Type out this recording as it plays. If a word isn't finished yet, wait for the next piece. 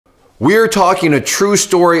We're talking a true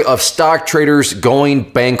story of stock traders going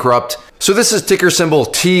bankrupt. So this is ticker symbol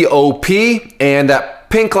TOP, and that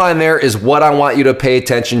pink line there is what I want you to pay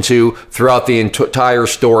attention to throughout the entire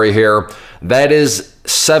story here. That is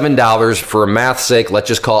 $7 for math's sake. Let's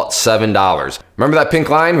just call it $7. Remember that pink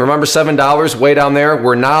line? Remember $7 way down there?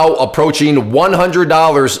 We're now approaching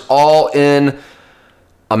 $100 all in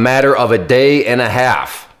a matter of a day and a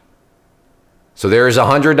half. So there's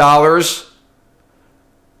 $100.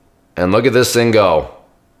 And look at this thing go.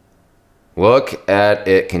 Look at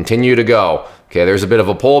it continue to go. Okay, there's a bit of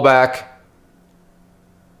a pullback.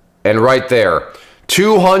 And right there,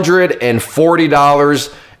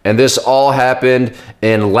 $240. And this all happened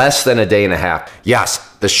in less than a day and a half. Yes,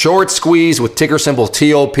 the short squeeze with ticker symbol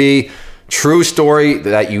TOP. True story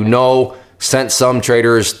that you know sent some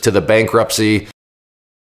traders to the bankruptcy.